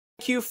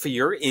Thank you for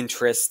your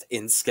interest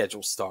in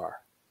ScheduleStar.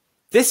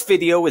 This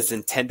video is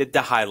intended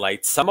to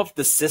highlight some of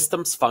the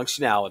system's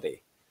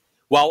functionality,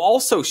 while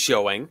also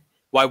showing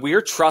why we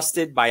are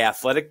trusted by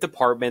athletic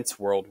departments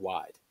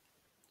worldwide.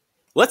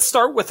 Let's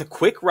start with a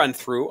quick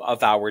run-through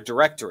of our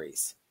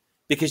directories,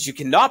 because you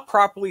cannot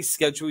properly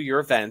schedule your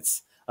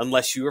events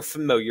unless you are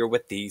familiar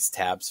with these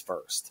tabs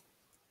first.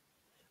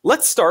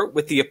 Let's start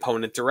with the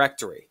opponent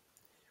directory,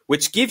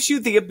 which gives you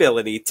the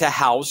ability to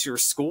house your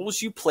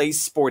schools you play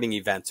sporting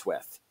events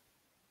with.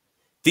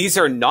 These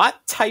are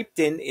not typed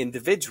in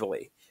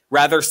individually,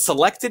 rather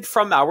selected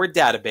from our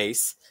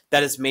database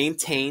that is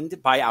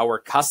maintained by our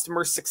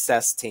customer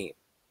success team.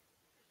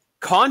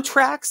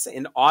 Contracts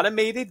and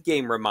automated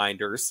game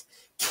reminders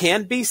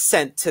can be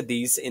sent to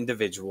these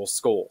individual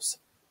schools.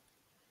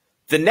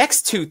 The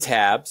next two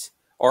tabs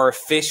are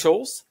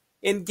Officials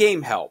and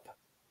Game Help.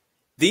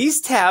 These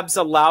tabs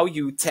allow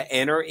you to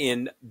enter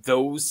in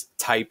those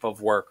type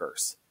of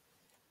workers.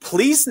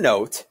 Please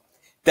note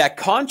that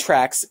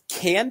contracts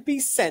can be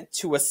sent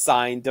to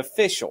assigned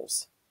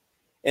officials,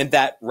 and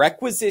that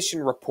requisition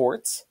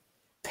reports,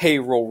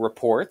 payroll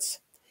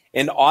reports,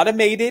 and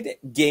automated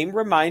game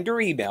reminder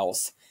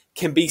emails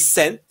can be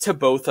sent to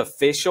both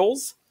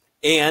officials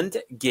and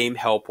game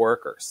help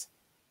workers.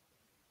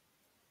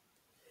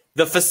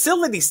 The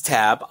Facilities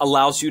tab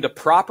allows you to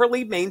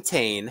properly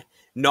maintain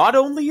not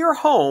only your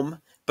home,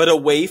 but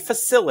away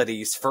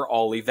facilities for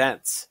all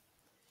events.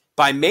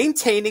 By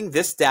maintaining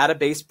this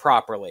database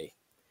properly,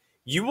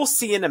 you will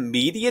see an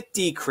immediate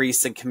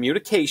decrease in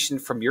communication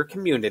from your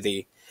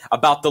community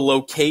about the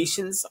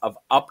locations of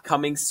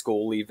upcoming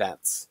school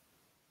events.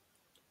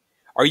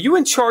 Are you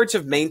in charge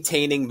of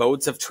maintaining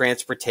modes of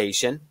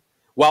transportation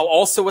while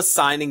also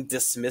assigning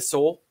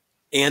dismissal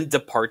and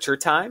departure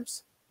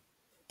times?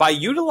 By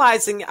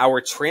utilizing our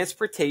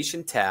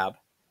Transportation tab,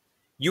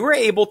 you are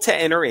able to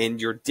enter in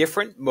your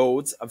different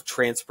modes of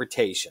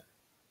transportation,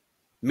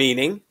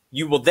 meaning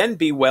you will then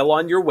be well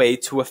on your way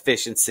to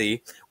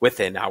efficiency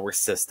within our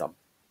system.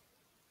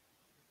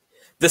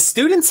 The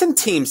Students and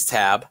Teams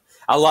tab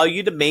allow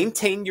you to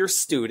maintain your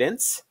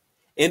students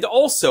and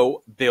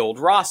also build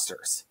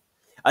rosters.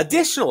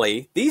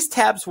 Additionally, these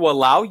tabs will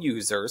allow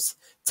users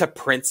to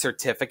print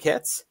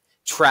certificates,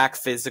 track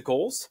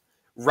physicals,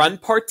 run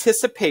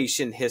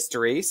participation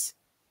histories,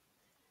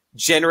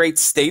 generate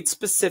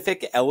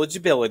state-specific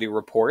eligibility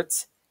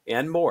reports,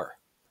 and more.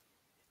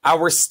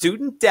 Our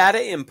student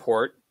data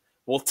import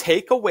will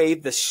take away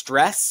the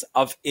stress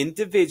of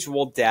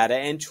individual data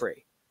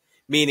entry,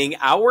 meaning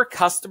our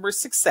customer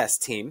success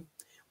team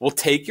will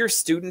take your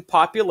student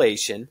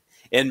population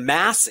and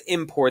mass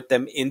import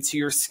them into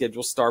your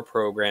ScheduleStar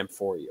program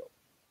for you.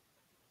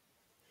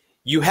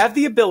 You have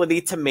the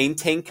ability to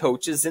maintain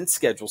coaches in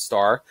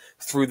ScheduleStar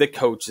through the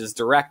coaches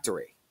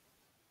directory.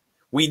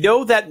 We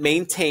know that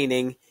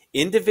maintaining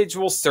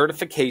individual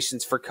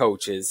certifications for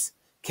coaches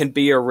can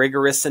be a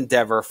rigorous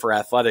endeavor for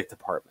athletic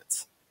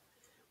departments.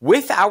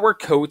 With our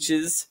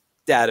coaches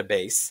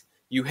database,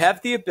 you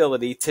have the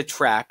ability to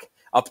track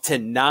up to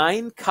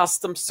 9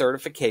 custom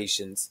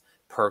certifications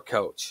per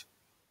coach.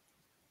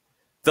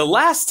 The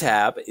last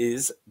tab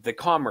is the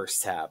Commerce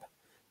tab.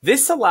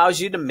 This allows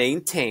you to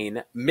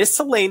maintain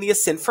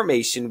miscellaneous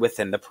information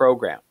within the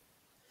program.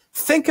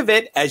 Think of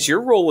it as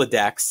your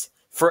Rolodex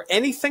for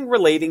anything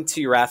relating to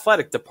your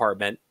athletic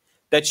department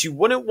that you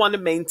wouldn't want to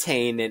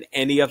maintain in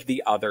any of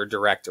the other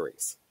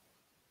directories.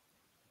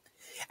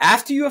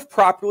 After you have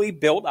properly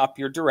built up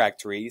your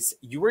directories,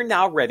 you are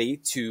now ready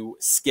to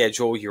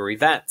schedule your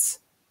events.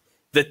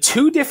 The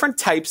two different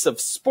types of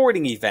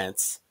sporting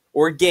events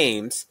or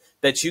games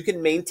that you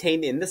can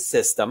maintain in the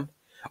system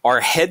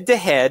are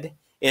head-to-head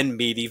and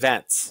meet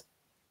events.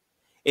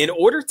 In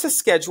order to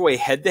schedule a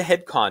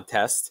head-to-head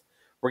contest,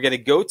 we're going to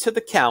go to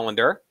the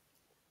calendar,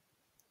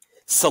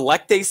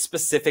 select a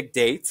specific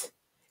date,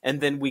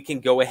 and then we can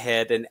go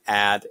ahead and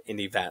add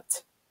an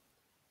event.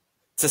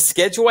 To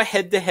schedule a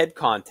head-to-head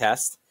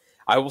contest,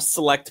 I will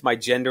select my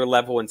gender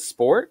level in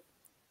sport,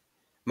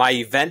 my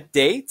event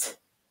date,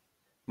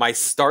 my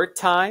start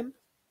time,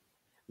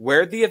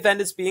 where the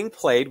event is being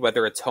played,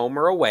 whether it's home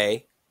or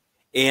away,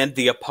 and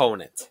the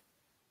opponent.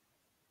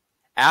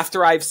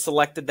 After I've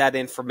selected that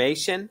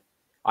information,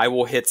 I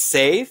will hit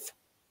save,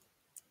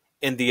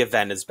 and the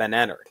event has been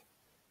entered.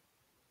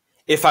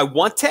 If I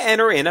want to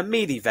enter in a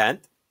meet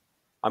event,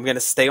 I'm going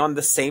to stay on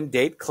the same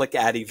date, click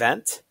Add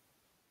Event,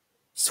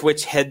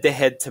 switch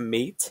head-to-head to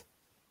meet,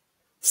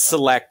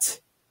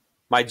 select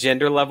my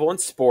gender level in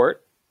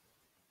sport.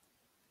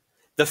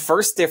 The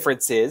first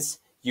difference is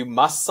you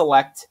must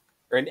select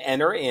and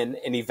enter in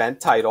an event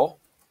title.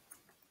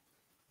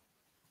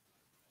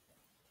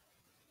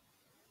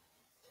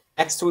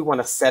 Next, we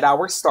want to set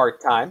our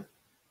start time,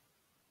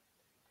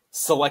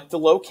 select the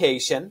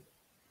location,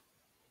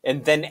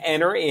 and then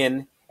enter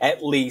in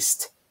at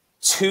least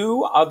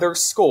 2 other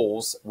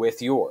schools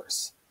with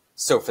yours.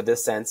 So for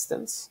this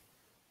instance,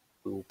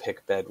 we will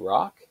pick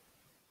Bedrock,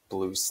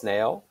 Blue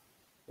Snail,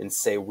 and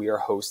say we are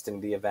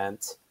hosting the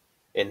event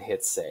and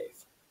hit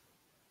save.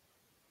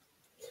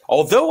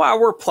 Although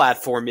our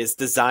platform is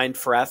designed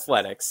for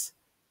athletics,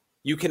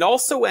 You can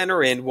also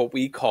enter in what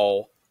we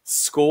call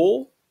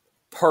school,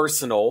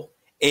 personal,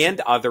 and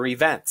other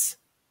events.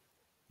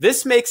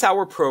 This makes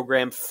our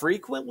program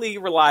frequently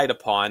relied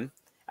upon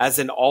as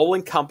an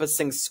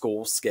all-encompassing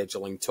school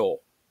scheduling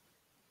tool.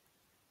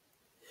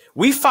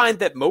 We find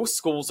that most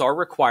schools are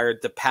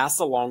required to pass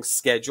along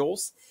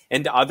schedules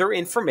and other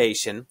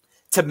information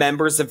to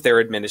members of their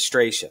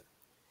administration.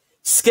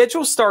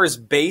 Schedule Star's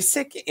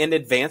basic and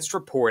advanced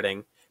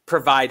reporting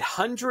provide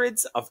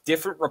hundreds of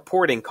different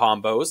reporting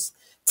combos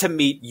to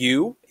meet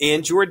you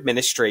and your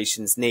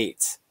administration's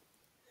needs.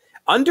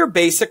 Under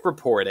basic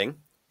reporting,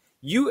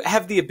 you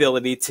have the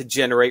ability to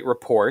generate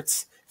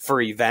reports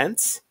for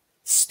events,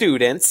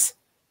 students,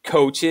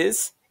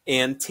 coaches,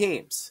 and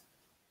teams.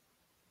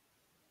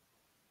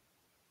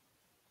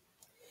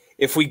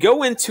 If we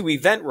go into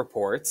event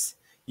reports,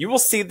 you will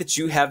see that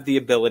you have the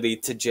ability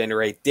to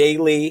generate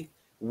daily,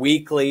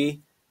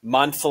 weekly,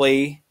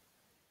 monthly,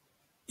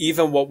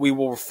 even what we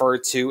will refer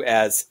to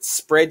as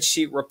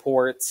spreadsheet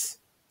reports,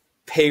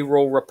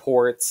 payroll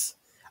reports,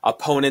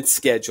 opponent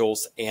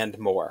schedules, and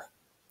more.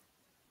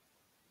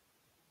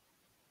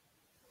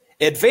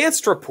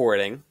 Advanced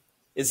reporting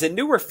is a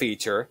newer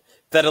feature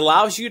that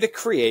allows you to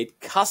create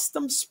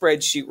custom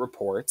spreadsheet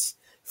reports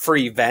for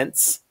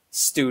events,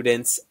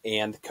 students,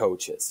 and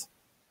coaches.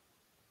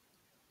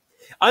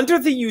 Under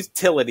the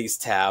Utilities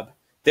tab,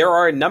 there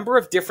are a number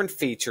of different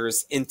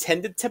features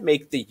intended to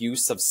make the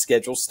use of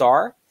Schedule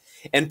Star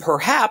and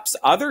perhaps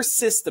other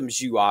systems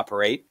you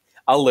operate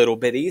a little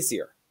bit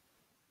easier.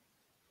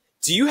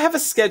 Do you have a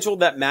schedule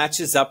that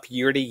matches up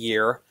year to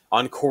year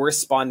on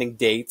corresponding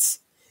dates,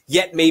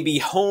 yet maybe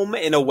home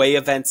and away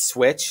events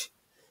switch?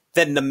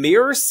 Then the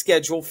Mirror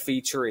Schedule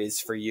feature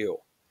is for you.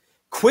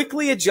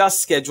 Quickly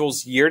adjust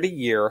schedules year to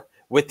year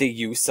with the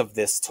use of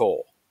this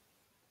tool.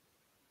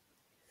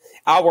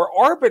 Our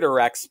Arbiter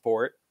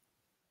export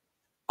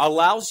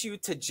allows you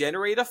to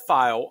generate a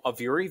file of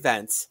your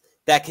events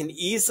that can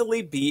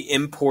easily be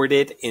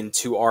imported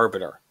into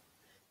Arbiter.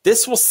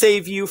 This will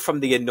save you from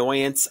the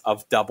annoyance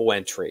of double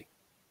entry.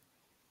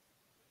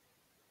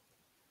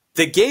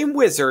 The Game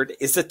Wizard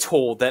is a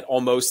tool that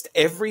almost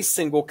every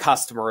single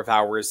customer of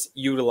ours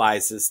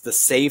utilizes to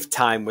save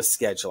time with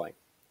scheduling.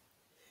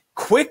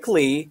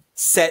 Quickly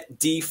set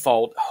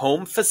default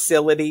home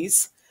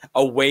facilities,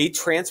 away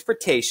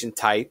transportation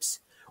types,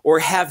 or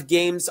have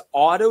games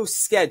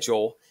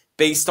auto-schedule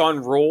based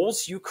on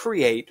roles you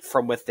create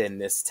from within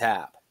this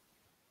tab.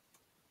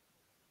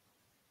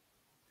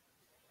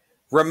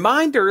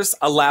 Reminders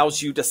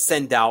allows you to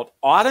send out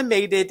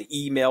automated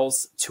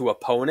emails to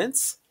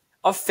opponents,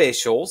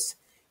 officials,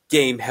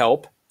 game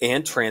help,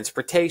 and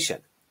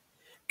transportation.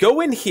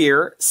 Go in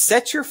here,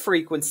 set your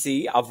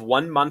frequency of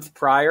 1 month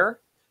prior,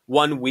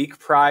 1 week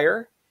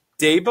prior,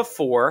 day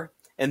before,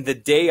 and the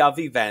day of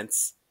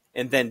events,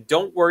 and then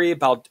don't worry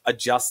about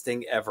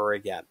adjusting ever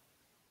again.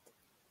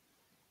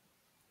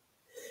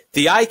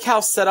 The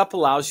iCal setup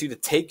allows you to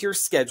take your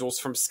schedules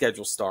from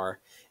Schedule Star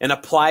and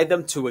apply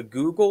them to a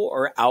Google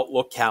or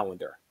Outlook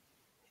calendar.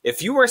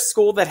 If you are a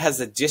school that has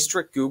a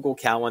district Google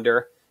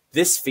calendar,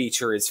 this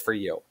feature is for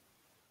you.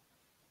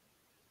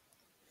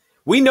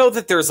 We know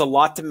that there's a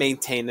lot to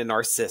maintain in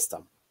our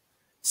system,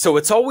 so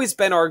it's always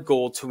been our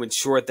goal to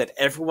ensure that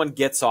everyone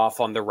gets off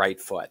on the right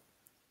foot.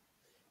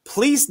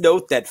 Please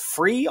note that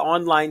free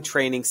online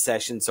training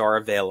sessions are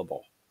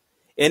available,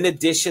 in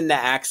addition to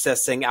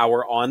accessing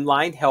our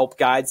online help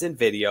guides and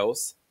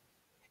videos,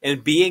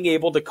 and being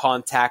able to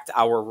contact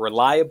our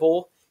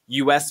reliable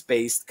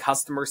US-based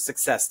customer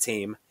success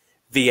team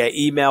via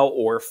email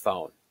or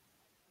phone.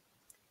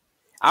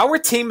 Our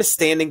team is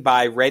standing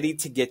by ready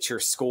to get your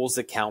school's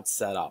account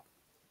set up.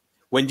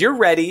 When you're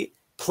ready,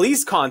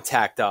 please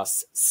contact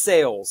us,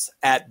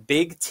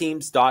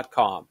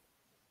 sales@bigteams.com.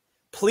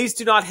 Please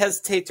do not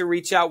hesitate to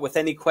reach out with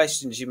any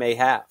questions you may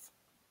have.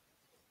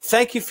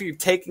 Thank you for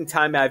taking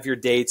time out of your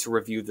day to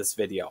review this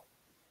video.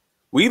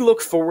 We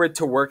look forward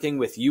to working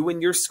with you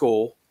and your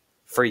school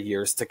for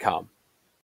years to come.